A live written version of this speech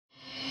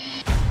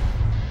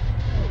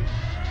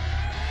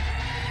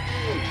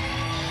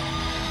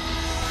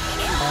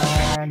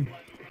man.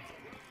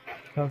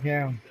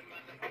 Okay.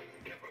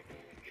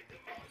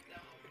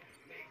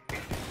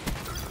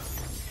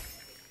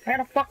 I had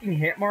a fucking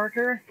hit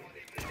marker.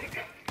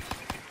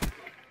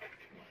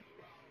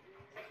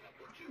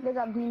 Big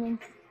up, demons.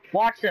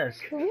 Watch this.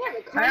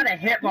 I had a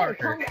hit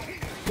marker.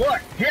 Look,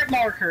 hit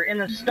marker in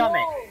the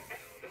stomach.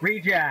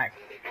 Reject.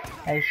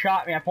 They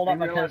shot me. I pulled up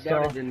my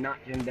pistol. Didn't knock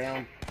him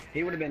down.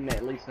 He would have been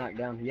at least knocked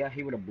down. Yeah,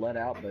 he would have bled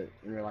out, but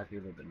in real life he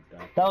would have been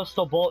done. That was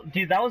still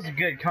dude, that was a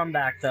good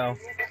comeback though.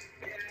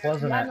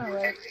 Wasn't it?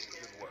 Right.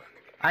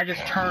 I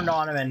just turned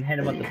on him and hit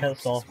him with the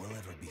pistol.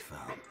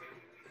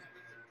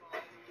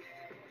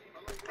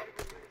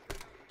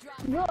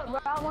 Look, bro,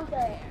 I want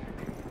that.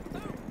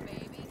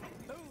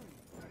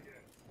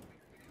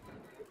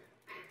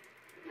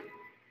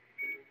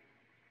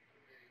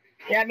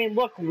 Yeah, I mean,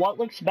 look, what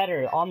looks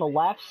better? On the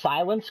left,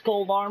 Silence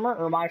gold armor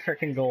or my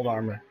freaking gold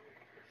armor?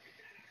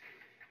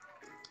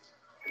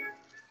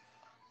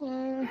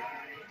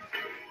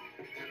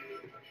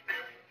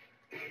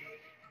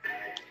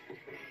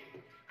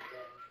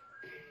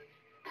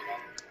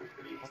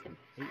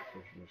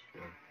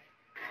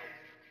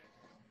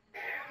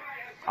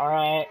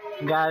 Alright,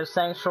 guys,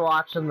 thanks for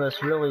watching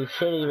this really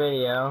shitty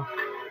video.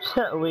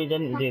 We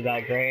didn't do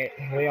that great.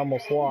 We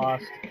almost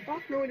lost.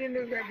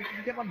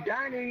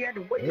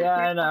 Yeah,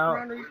 I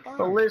know.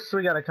 But at least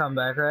we gotta come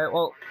back, right?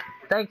 Well,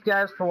 thanks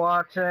guys for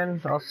watching.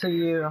 I'll see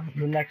you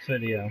in the next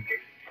video.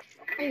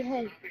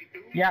 Hey.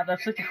 Yeah,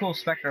 that's like a cool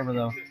Spectre over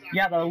though.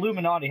 Yeah, the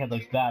Illuminati head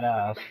looks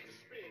badass.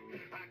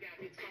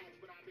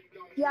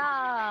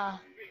 Yeah.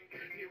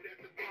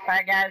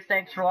 Alright guys,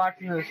 thanks for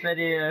watching this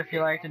video. If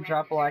you liked it,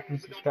 drop a like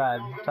and subscribe.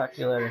 Talk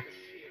to you later.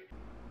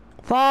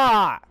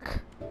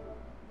 Fuck!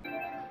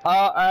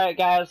 Alright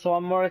guys, so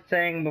one more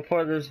thing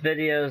before this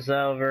video is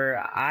over.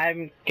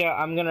 I'm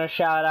gonna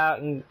shout out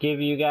and give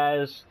you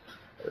guys,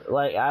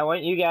 like, I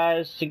want you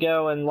guys to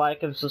go and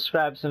like and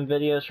subscribe some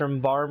videos from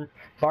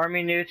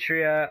Barmy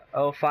Nutria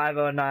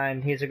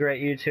 0509. He's a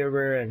great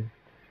YouTuber and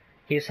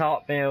he's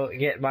helped me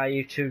get my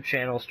YouTube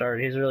channel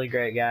started. He's a really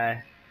great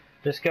guy.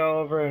 Just go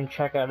over and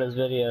check out his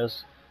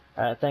videos.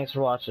 Alright, thanks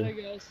for watching.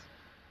 Hey guys.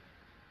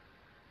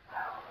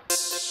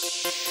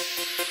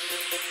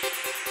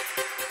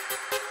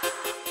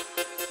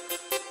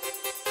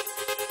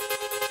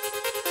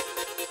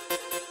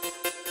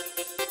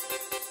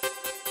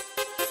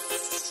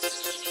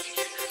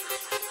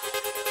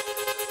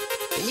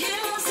 You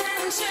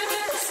sent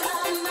truth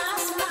on my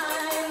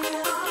spine.